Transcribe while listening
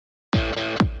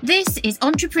This is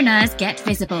Entrepreneurs Get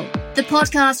Visible, the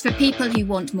podcast for people who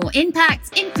want more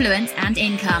impact, influence, and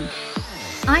income.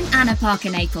 I'm Anna Parker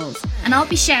Naples, and I'll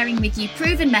be sharing with you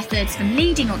proven methods from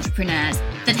leading entrepreneurs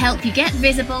that help you get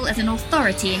visible as an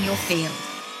authority in your field.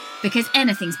 Because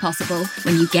anything's possible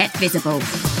when you get visible.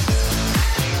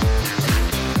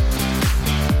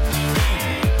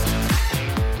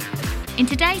 In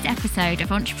today's episode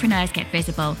of Entrepreneurs Get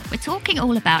Visible, we're talking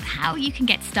all about how you can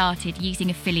get started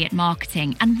using affiliate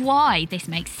marketing and why this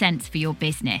makes sense for your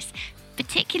business,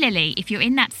 particularly if you're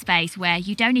in that space where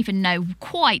you don't even know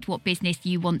quite what business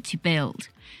you want to build.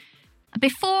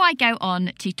 Before I go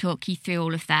on to talk you through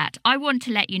all of that, I want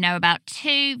to let you know about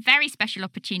two very special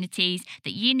opportunities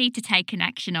that you need to take an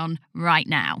action on right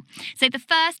now. So the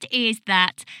first is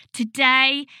that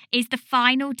today is the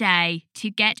final day to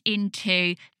get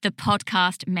into the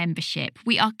podcast membership.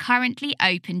 We are currently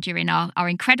open during our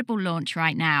incredible launch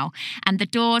right now, and the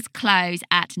doors close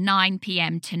at 9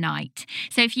 p.m. tonight.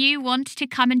 So if you want to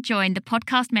come and join the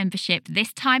podcast membership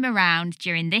this time around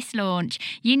during this launch,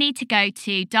 you need to go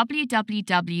to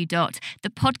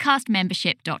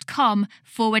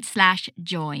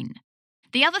www.thepodcastmembership.com/join.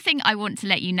 The other thing I want to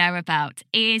let you know about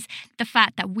is the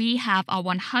fact that we have our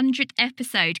 100th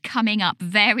episode coming up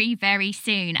very, very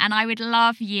soon. And I would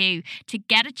love you to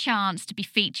get a chance to be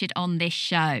featured on this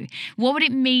show. What would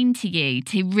it mean to you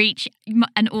to reach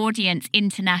an audience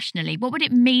internationally? What would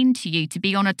it mean to you to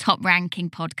be on a top ranking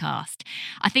podcast?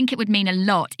 I think it would mean a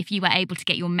lot if you were able to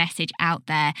get your message out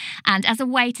there. And as a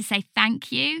way to say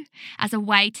thank you, as a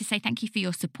way to say thank you for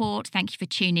your support, thank you for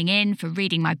tuning in, for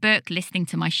reading my book, listening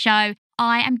to my show,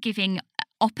 I am giving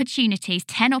 10 opportunities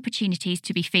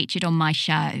to be featured on my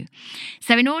show.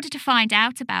 So in order to find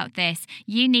out about this,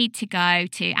 you need to go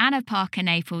to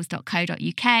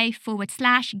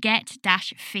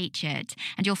annaparkernaples.co.uk/get-featured,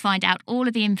 and you'll find out all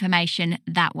of the information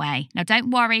that way. Now, don't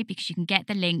worry, because you can get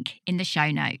the link in the show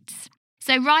notes.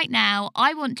 So right now,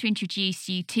 I want to introduce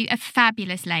you to a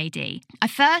fabulous lady. I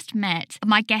first met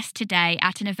my guest today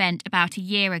at an event about a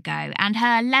year ago, and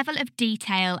her level of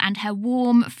detail and her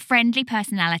warm, friendly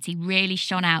personality really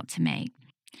shone out to me.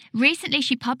 Recently,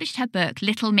 she published her book,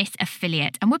 Little Miss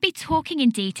Affiliate, and we'll be talking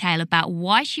in detail about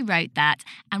why she wrote that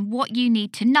and what you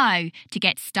need to know to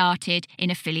get started in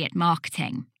affiliate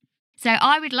marketing. So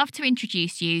I would love to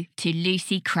introduce you to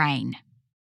Lucy Crane.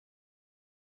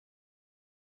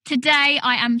 Today,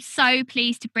 I am so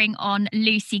pleased to bring on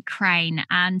Lucy Crane,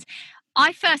 and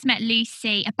I first met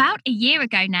Lucy about a year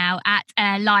ago now at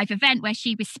a live event where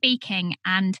she was speaking,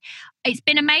 and it's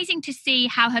been amazing to see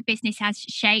how her business has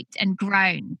shaped and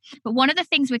grown. But one of the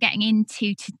things we're getting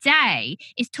into today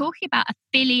is talking about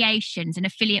affiliations and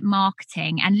affiliate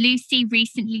marketing, and Lucy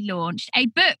recently launched a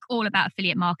book all about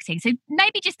affiliate marketing. So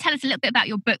maybe just tell us a little bit about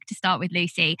your book to start with,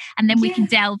 Lucy, and then we can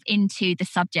delve into the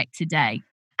subject today.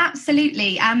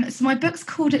 Absolutely. So my book's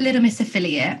called Little Miss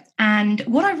Affiliate, and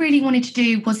what I really wanted to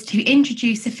do was to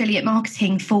introduce affiliate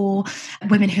marketing for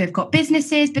women who have got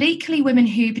businesses, but equally women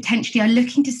who potentially are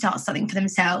looking to start something for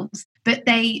themselves, but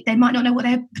they might not know what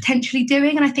they're potentially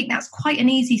doing. And I think that's quite an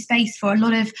easy space for a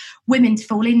lot of women to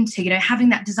fall into, having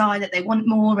that desire that they want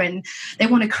more and they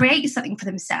want to create something for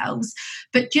themselves,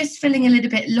 but just feeling a little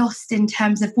bit lost in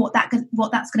terms of what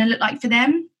that's going to look like for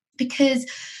them. Because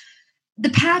the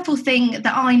powerful thing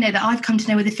that I know that I've come to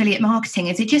know with affiliate marketing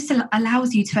is it just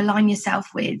allows you to align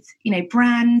yourself with,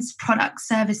 brands, products,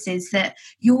 services that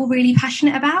you're really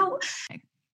passionate about.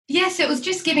 Yes, it was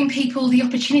just giving people the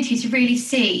opportunity to really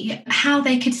see how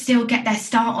they could still get their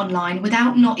start online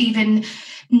without not even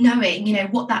knowing,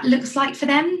 what that looks like for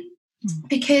them.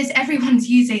 Because everyone's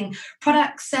using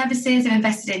products, services, and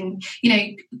invested in,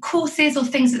 courses or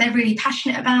things that they're really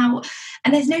passionate about.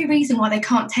 And there's no reason why they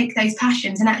can't take those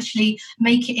passions and actually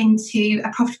make it into a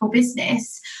profitable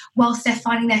business whilst they're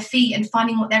finding their feet and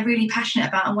finding what they're really passionate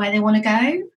about and where they want to go.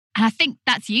 And I think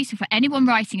that's useful for anyone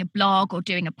writing a blog or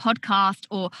doing a podcast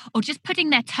or just putting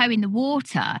their toe in the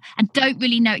water and don't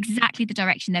really know exactly the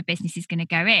direction their business is going to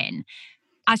go in.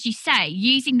 As you say,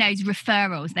 using those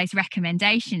referrals, those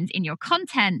recommendations in your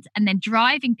content and then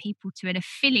driving people to an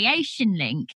affiliation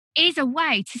link is a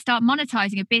way to start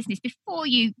monetizing a business before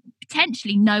you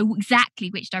potentially know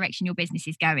exactly which direction your business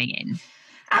is going in.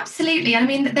 Absolutely. I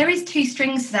mean, there is two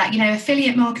strings to that.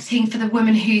 Affiliate marketing for the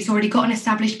woman who's already got an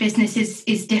established business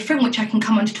is different, which I can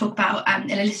come on to talk about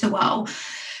in a little while.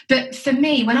 But for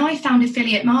me, when I found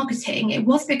affiliate marketing, it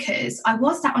was because I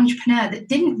was that entrepreneur that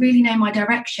didn't really know my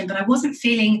direction, but I wasn't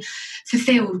feeling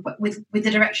fulfilled with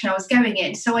the direction I was going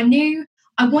in. So I knew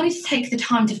I wanted to take the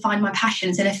time to find my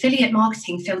passions, and affiliate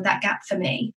marketing filled that gap for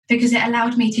me because it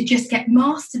allowed me to just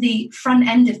master the front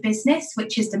end of business,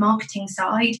 which is the marketing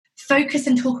side, focus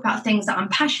and talk about things that I'm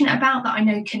passionate about, that I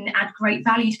know can add great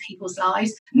value to people's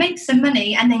lives, make some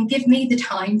money, and then give me the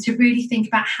time to really think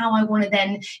about how I want to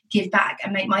then give back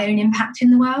and make my own impact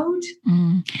in the world.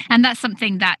 And that's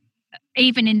something that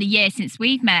even in the year since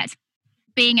we've met,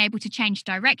 being able to change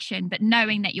direction, but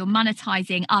knowing that you're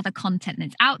monetizing other content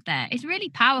that's out there is really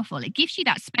powerful. It gives you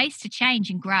that space to change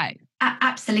and grow.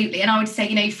 Absolutely. And I would say,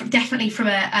 definitely from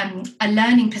a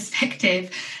learning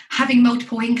perspective, having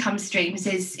multiple income streams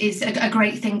is a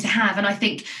great thing to have. And I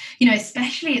think,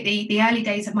 especially at the early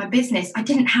days of my business, I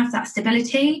didn't have that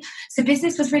stability. So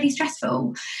business was really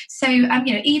stressful. So,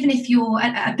 even if you're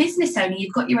a business owner,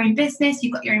 you've got your own business,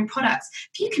 you've got your own products,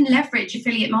 if you can leverage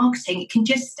affiliate marketing, it can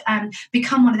just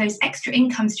become one of those extra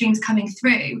income streams coming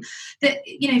through that,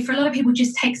 for a lot of people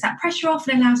just takes that pressure off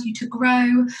and allows you to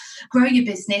grow your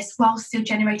business while still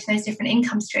generating those different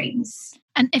income streams.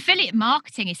 And affiliate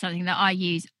marketing is something that I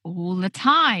use all the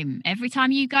time. Every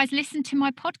time you guys listen to my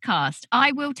podcast,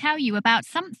 I will tell you about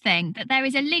something that there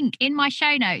is a link in my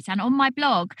show notes and on my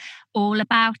blog all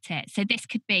about it. So this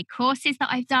could be courses that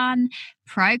I've done,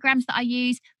 programs that I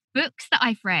use, books that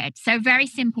I've read. So a very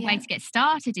simple way to get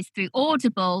started is through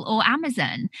Audible or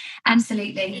Amazon. And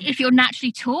absolutely. If you're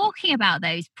naturally talking about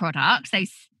those products,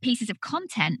 those pieces of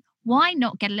content, why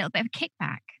not get a little bit of a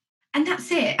kickback? And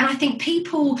that's it. And I think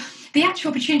the actual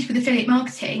opportunity with affiliate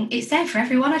marketing, it's there for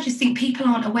everyone. I just think people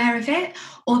aren't aware of it,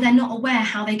 or they're not aware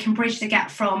how they can bridge the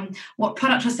gap from what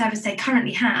product or service they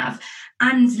currently have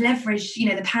and leverage,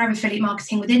 the power of affiliate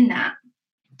marketing within that.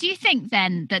 Do you think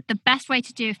then that the best way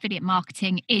to do affiliate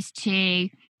marketing is to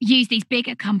use these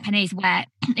bigger companies where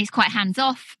it's quite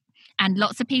hands-off and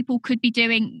lots of people could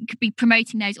be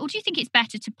promoting those? Or do you think it's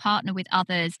better to partner with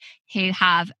others who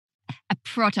have a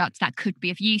product that could be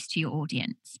of use to your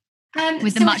audience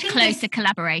with a much closer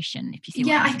collaboration, if you see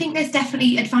what I mean? I think there's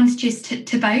definitely advantages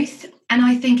to both. And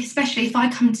I think especially if I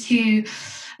come to,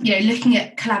 looking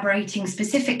at collaborating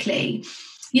specifically,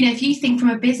 if you think from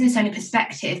a business owner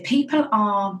perspective, people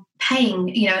are paying,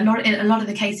 in a lot of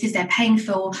the cases, they're paying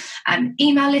for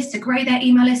email lists to grow their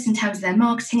email list in terms of their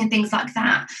marketing and things like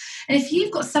that. And if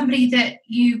you've got somebody that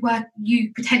you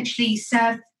potentially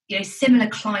serve, similar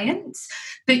clients,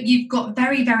 but you've got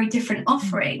very, very different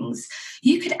offerings,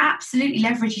 you could absolutely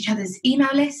leverage each other's email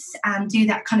lists and do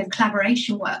that kind of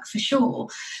collaboration work for sure.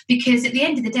 Because at the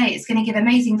end of the day, it's going to give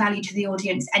amazing value to the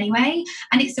audience anyway.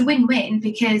 And it's a win-win,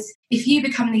 because if you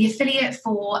become the affiliate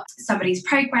for somebody's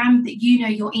program that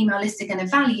your email list are going to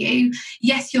value,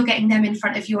 yes, you're getting them in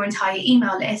front of your entire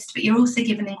email list, but you're also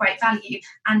giving them great value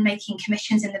and making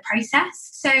commissions in the process.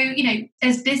 So,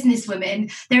 as business women,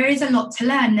 there is a lot to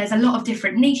learn. There's a lot of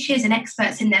different niches and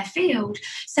experts in their field.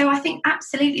 So I think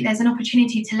absolutely there's an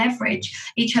opportunity to leverage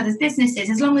each other's businesses,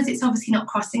 as long as it's obviously not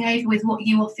crossing over with what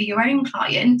you offer your own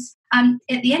clients.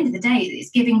 At the end of the day, it's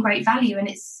giving great value, and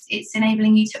it's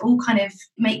enabling you to all kind of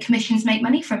make commissions, make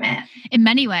money from it. In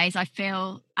many ways, I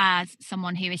feel as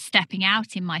someone who is stepping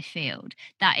out in my field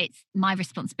that it's my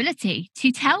responsibility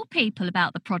to tell people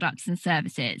about the products and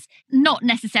services, not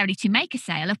necessarily to make a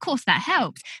sale. Of course, that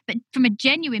helps, but from a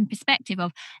genuine perspective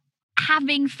of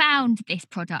having found this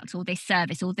product or this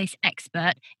service or this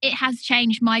expert, it has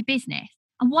changed my business.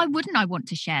 And why wouldn't I want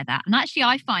to share that? And actually,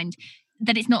 I find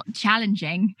that it's not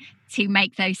challenging to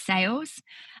make those sales.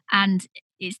 And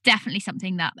it's definitely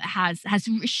something that has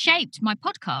shaped my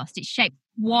podcast. It's shaped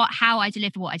how I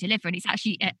deliver what I deliver. And it's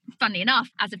actually, funnily enough,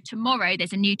 as of tomorrow,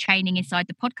 there's a new training inside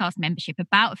the podcast membership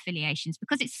about affiliations,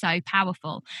 because it's so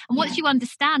powerful. And once you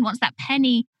understand, once that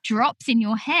penny drops in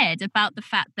your head about the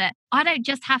fact that I don't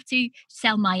just have to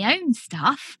sell my own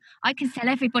stuff, I can sell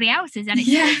everybody else's, and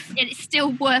it's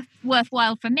still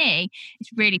worthwhile for me.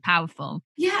 It's really powerful.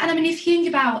 Yeah, and I mean, if you think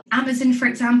about Amazon, for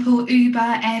example, Uber,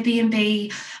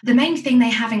 Airbnb, the main thing they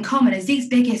have in common is these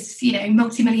biggest,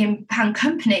 multi-million pound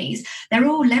companies, they're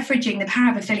all leveraging the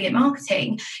power of affiliate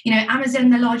marketing.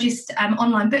 Amazon, the largest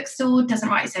online bookstore, doesn't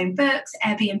write its own books.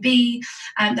 Airbnb,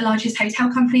 the largest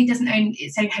hotel company, doesn't own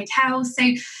its own hotels.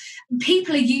 So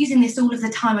people are using this all of the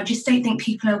time. I just don't think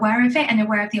people are aware of it and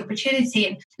aware of the opportunity.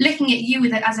 And looking at you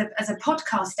as a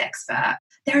podcast expert,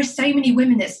 there are so many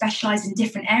women that specialize in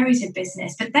different areas of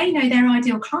business, but they know their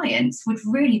ideal clients would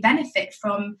really benefit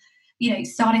from,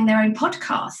 starting their own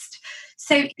podcast.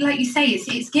 So like you say,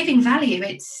 it's giving value.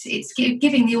 It's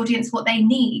giving the audience what they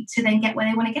need to then get where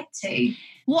they want to get to.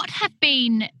 What have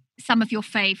been some of your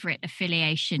favorite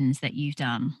affiliations that you've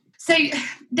done? So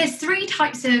there's 3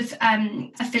 types of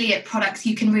affiliate products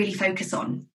you can really focus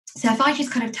on. So if I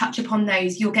just kind of touch upon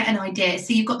those, you'll get an idea.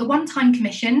 So you've got the one-time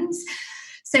commissions.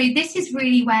 So this is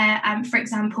really where, for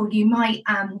example, you might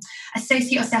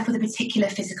associate yourself with a particular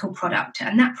physical product,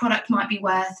 and that product might be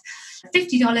worth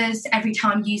 $50 every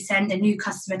time you send a new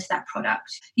customer to that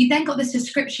product. You've then got the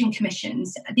subscription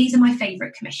commissions. These are my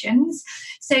favourite commissions.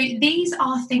 So these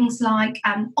are things like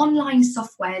online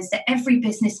softwares that every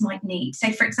business might need.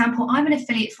 So for example, I'm an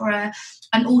affiliate for an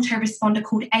autoresponder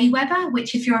called Aweber,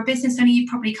 which if you're a business owner, you've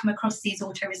probably come across these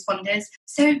autoresponders.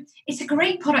 So it's a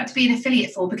great product to be an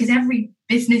affiliate for because every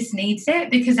business needs it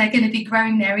because they're going to be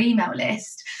growing their email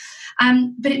list.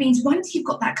 But it means once you've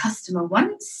got that customer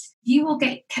once, you will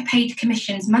get paid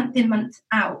commissions month in, month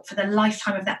out for the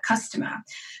lifetime of that customer.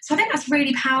 So I think that's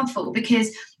really powerful because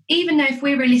even though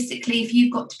if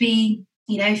you've got to be,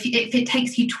 if it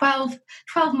takes you 12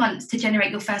 months to generate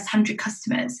your first 100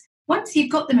 customers, once you've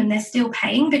got them and they're still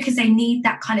paying because they need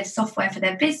that kind of software for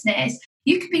their business,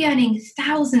 you could be earning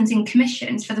thousands in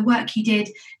commissions for the work you did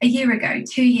a year ago,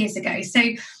 2 years ago. So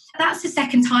that's the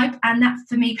second type, and that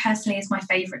for me personally is my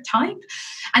favourite type.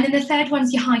 And then the third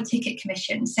one's your high ticket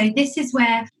commission. So this is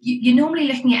where you're normally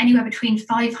looking at anywhere between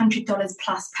 $500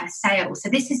 plus per sale. So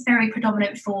this is very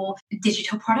predominant for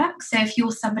digital products. So if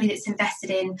you're somebody that's invested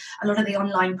in a lot of the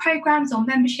online programs or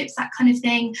memberships, that kind of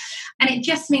thing, and it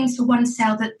just means for one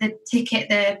sale that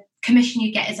the commission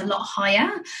you get is a lot higher.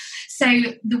 So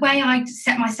the way I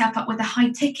set myself up with a high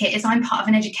ticket is I'm part of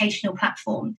an educational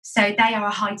platform. So they are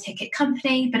a high ticket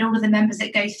company, but all of the members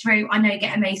that go through, I know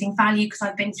get amazing value because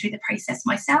I've been through the process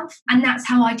myself. And that's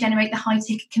how I generate the high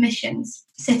ticket commissions.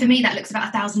 So for me, that looks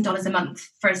about $1,000 a month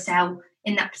for a sale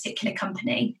in that particular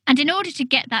company. And in order to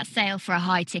get that sale for a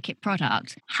high ticket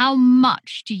product, how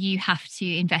much do you have to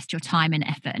invest your time and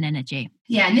effort and energy?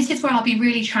 Yeah, and this is where I'll be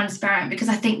really transparent because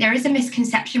I think there is a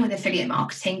misconception with affiliate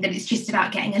marketing that it's just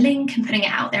about getting a link and putting it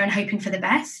out there and hoping for the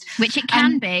best. Which it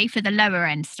can be for the lower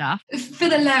end stuff. For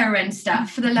the lower end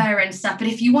stuff. But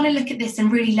if you want to look at this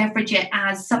and really leverage it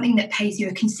as something that pays you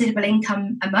a considerable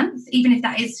income a month, even if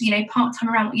that is, part-time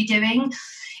around what you're doing,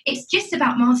 it's just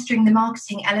about mastering the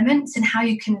marketing elements and how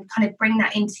you can kind of bring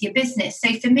that into your business.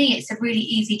 So for me, it's a really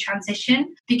easy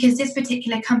transition because this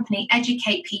particular company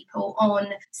educate people on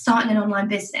starting an online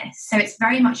business. So it's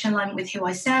very much in line with who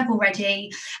I serve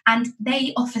already. And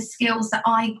they offer skills that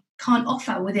I can't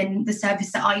offer within the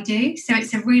service that I do. So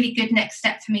it's a really good next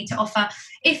step for me to offer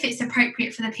if it's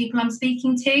appropriate for the people I'm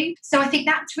speaking to. So I think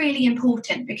that's really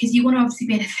important because you want to obviously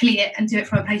be an affiliate and do it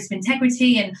from a place of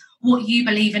integrity and what you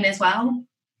believe in as well.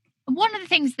 One of the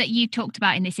things that you talked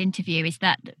about in this interview is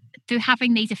that through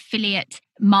having these affiliate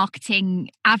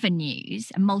marketing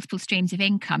avenues and multiple streams of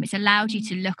income, it's allowed you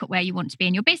to look at where you want to be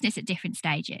in your business at different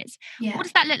stages. Yeah. What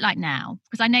does that look like now?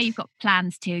 Because I know you've got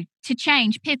plans to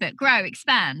change, pivot, grow,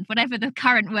 expand, whatever the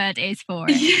current word is for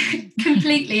it. Yeah,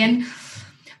 completely. And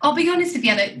I'll be honest with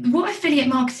you, what affiliate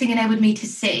marketing enabled me to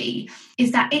see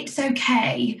is that it's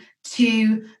okay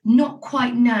to not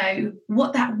quite know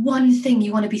what that one thing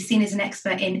you want to be seen as an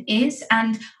expert in is.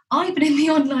 And I've been in the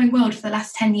online world for the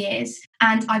last 10 years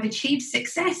and I've achieved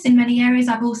success in many areas.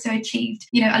 I've also achieved,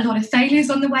 a lot of failures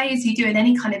on the way as you do in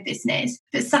any kind of business.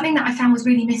 But something that I found was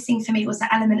really missing for me was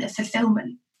the element of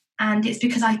fulfillment. And it's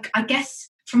because I guess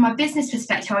from my business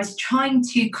perspective, I was trying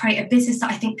to create a business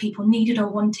that I think people needed or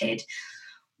wanted.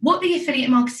 What the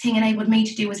affiliate marketing enabled me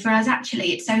to do was realize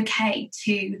actually it's okay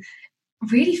to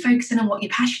really focusing on what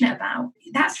you're passionate about.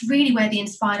 That's really where the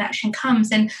inspired action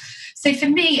comes. And so for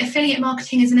me, affiliate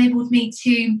marketing has enabled me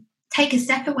to take a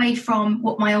step away from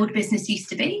what my old business used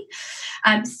to be,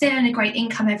 still earn a great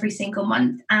income every single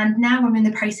month. And now I'm in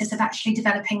the process of actually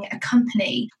developing a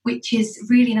company which is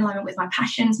really in alignment with my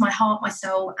passions, my heart, my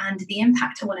soul, and the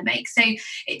impact I want to make. So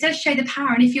it does show the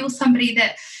power. And if you're somebody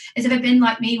that has ever been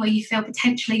like me, where you feel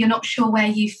potentially you're not sure where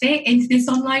you fit into this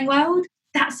online world,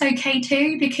 that's okay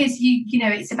too, because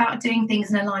it's about doing things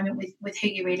in alignment with who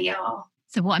you really are.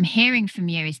 So what I'm hearing from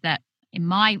you is that in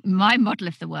my model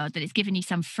of the world, that it's given you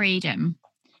some freedom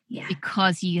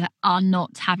because you are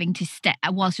not having to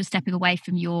whilst you're stepping away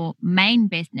from your main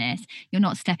business, you're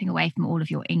not stepping away from all of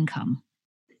your income.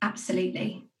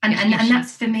 Absolutely. And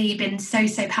that's for me been so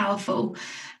powerful.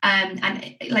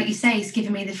 And like you say, it's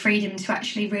given me the freedom to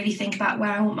actually really think about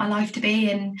where I want my life to be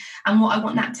and what I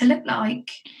want that to look like.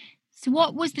 So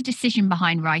what was the decision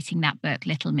behind writing that book,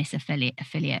 Little Miss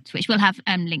Affiliate, which we'll have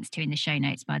links to in the show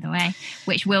notes, by the way,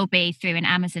 which will be through an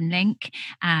Amazon link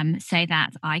so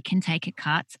that I can take a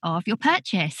cut of your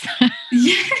purchase.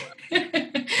 Yeah.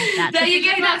 There you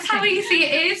go. That's how easy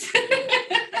it is.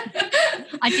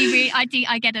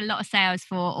 I get a lot of sales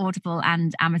for Audible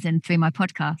and Amazon through my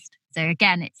podcast. So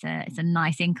again, it's a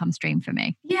nice income stream for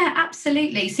me. Yeah,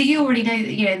 absolutely. So you already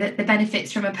know that, the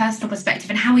benefits from a personal perspective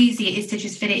and how easy it is to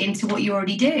just fit it into what you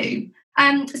already do.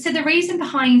 So the reason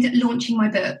behind launching my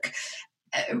book,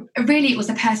 really, it was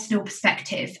a personal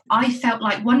perspective. I felt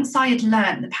like once I had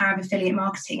learned the power of affiliate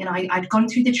marketing and I'd gone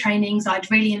through the trainings, I'd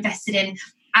really invested in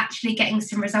actually getting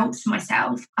some results for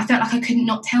myself, I felt like I couldn't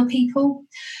not tell people.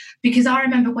 Because I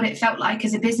remember what it felt like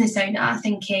as a business owner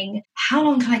thinking, how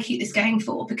long can I keep this going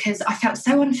for? Because I felt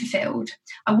so unfulfilled.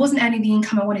 I wasn't earning the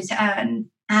income I wanted to earn.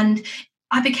 And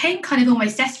I became kind of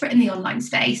almost desperate in the online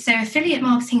space. So affiliate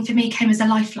marketing for me came as a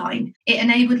lifeline. It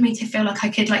enabled me to feel like I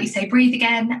could, like you say, breathe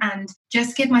again and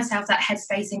just give myself that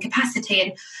headspace and capacity.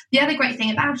 And the other great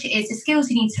thing about it is the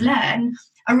skills you need to learn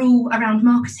are all around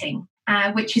marketing.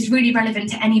 Which is really relevant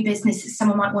to any business that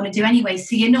someone might want to do anyway.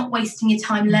 So you're not wasting your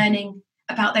time learning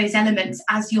about those elements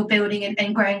as you're building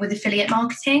and growing with affiliate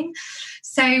marketing.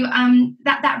 So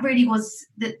that really was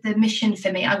the mission for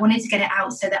me. I wanted to get it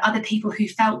out so that other people who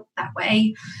felt that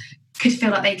way could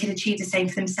feel like they could achieve the same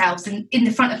for themselves. And in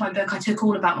the front of my book, I took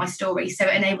all about my story. So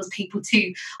it enables people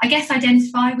to, I guess,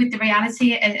 identify with the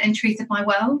reality and truth of my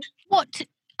world. What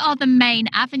are the main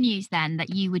avenues then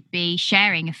that you would be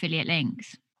sharing affiliate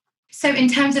links? So in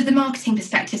terms of the marketing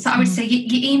perspective, so I would say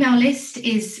your email list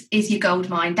is your gold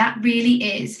mine. That really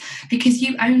is, because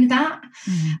you own that.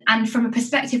 And from a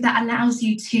perspective that allows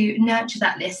you to nurture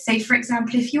that list. So for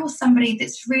example, if you're somebody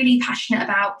that's really passionate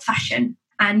about fashion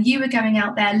and you are going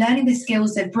out there learning the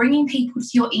skills of bringing people to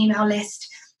your email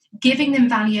list, giving them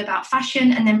value about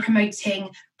fashion and then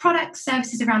promoting products,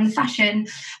 services around the fashion,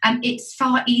 it's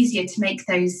far easier to make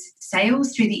those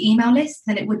sales through the email list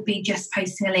than it would be just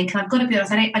posting a link. And I've got to be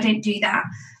honest, I don't do that.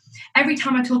 Every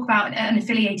time I talk about an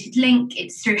affiliated link,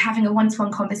 it's through having a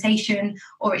one-to-one conversation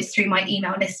or it's through my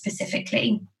email list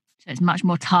specifically. So it's much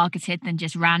more targeted than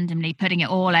just randomly putting it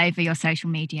all over your social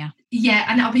media. Yeah,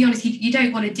 and I'll be honest, you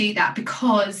don't want to do that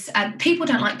because people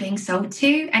don't like being sold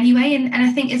to anyway. And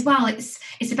I think as well, it's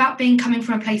about coming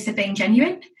from a place of being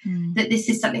genuine, that this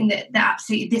is something that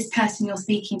absolutely this person you're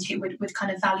speaking to would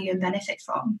kind of value and benefit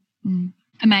from.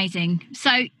 Amazing.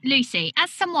 So, Lucy, as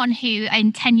someone who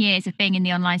in 10 years of being in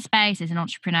the online space as an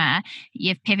entrepreneur,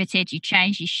 you've pivoted, you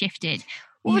changed, you shifted.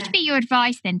 What would be your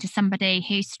advice then to somebody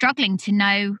who's struggling to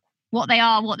know what they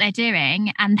are, what they're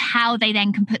doing, and how they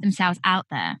then can put themselves out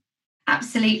there?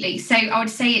 Absolutely. So I would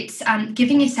say it's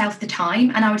giving yourself the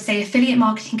time. And I would say affiliate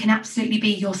marketing can absolutely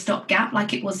be your stopgap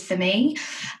like it was for me.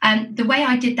 The way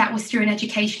I did that was through an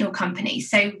educational company.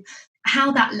 So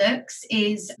how that looks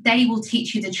is they will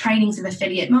teach you the trainings of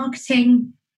affiliate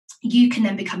marketing. You can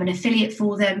then become an affiliate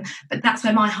for them. But that's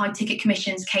where my high ticket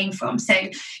commissions came from. So,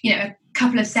 a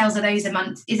couple of sales of those a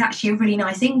month is actually a really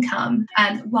nice income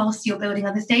whilst you're building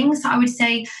other things. So I would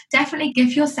say definitely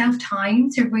give yourself time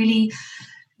to really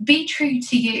be true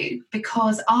to you,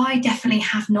 because I definitely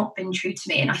have not been true to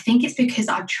me. And I think it's because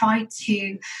I've tried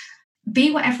to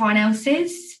be what everyone else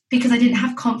is, because I didn't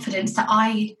have confidence that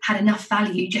I had enough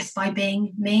value just by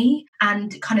being me.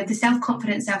 And kind of the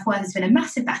self-confidence, self-worth has been a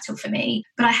massive battle for me.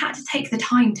 But I had to take the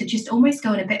time to just almost go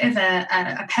on a bit of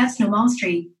a personal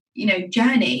mastery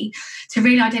journey to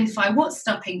really identify what's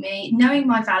stopping me, knowing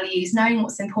my values, knowing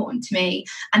what's important to me,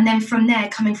 and then from there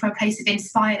coming from a place of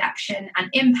inspired action and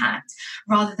impact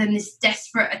rather than this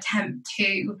desperate attempt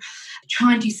to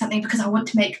try and do something because I want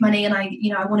to make money and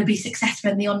I want to be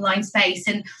successful in the online space.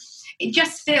 And it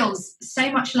just feels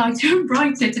so much lighter and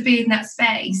brighter to be in that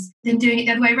space than doing it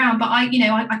the other way around. But I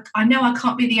know I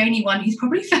can't be the only one who's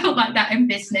probably felt like that in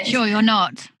business. Sure, you're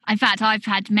not. In fact, I've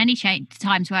had many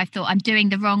times where I've thought I'm doing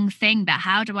the wrong thing, but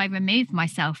how do I remove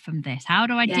myself from this? How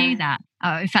do I do that?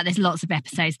 In fact, there's lots of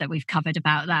episodes that we've covered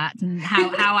about that and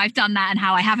how I've done that and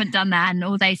how I haven't done that and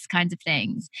all those kinds of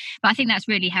things. But I think that's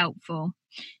really helpful.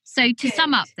 So to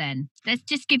sum up then, let's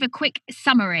just give a quick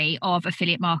summary of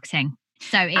affiliate marketing.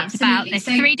 So it's there's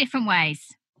 3 different ways.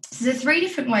 So there's 3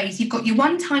 different ways. You've got your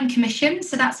one-time commission.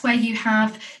 So that's where you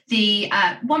have the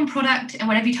one product,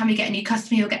 and every time you get a new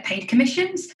customer, you'll get paid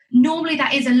commissions. Normally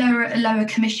that is a lower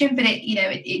commission, but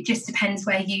it just depends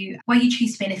where you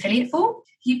choose to be an affiliate for.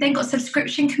 You've then got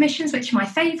subscription commissions, which are my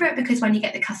favourite, because when you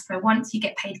get the customer once, you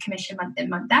get paid commission month in,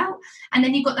 month out. And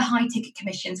then you've got the high ticket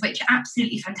commissions, which are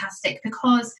absolutely fantastic,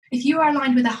 because if you are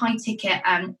aligned with a high ticket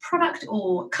product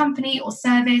or company or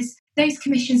service, those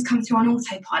commissions come through on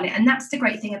autopilot. And that's the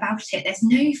great thing about it. There's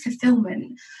no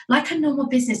fulfillment like a normal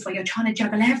business where you're trying to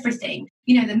juggle everything,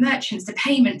 the merchants, the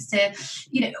payments,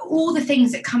 all the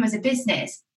things that come as a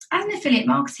business. as an affiliate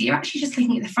marketer, you're actually just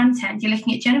looking at the front end. You're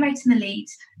looking at generating the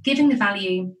leads, giving the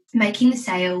value, making the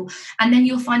sale, and then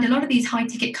you'll find a lot of these high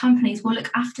ticket companies will look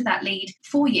after that lead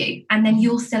for you, and then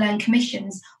you'll still earn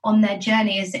commissions on their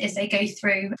journey as they go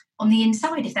through on the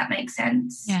inside, if that makes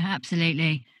sense. Yeah,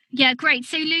 absolutely. Yeah, great.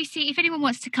 So Lucy, if anyone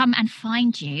wants to come and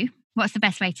find you, what's the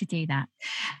best way to do that?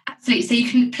 Absolutely. So you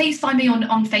can please find me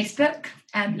on Facebook,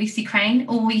 Lucy Crane,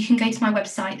 or you can go to my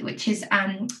website, which is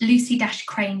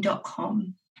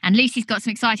lucy-crane.com. And Lucy's got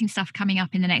some exciting stuff coming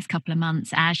up in the next couple of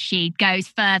months as she goes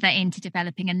further into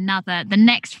developing the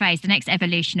next phase, the next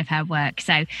evolution of her work.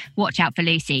 So watch out for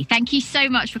Lucy. Thank you so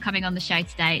much for coming on the show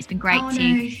today. It's been great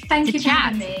Thank you chat. for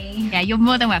having me. Yeah, you're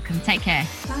more than welcome. Take care.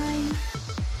 Bye.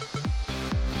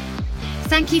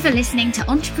 Thank you for listening to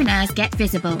Entrepreneurs Get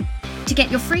Visible. To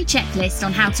get your free checklist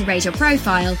on how to raise your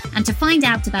profile and to find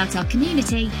out about our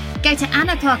community, go to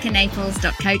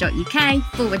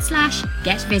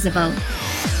annaparkernaples.co.uk/get visible.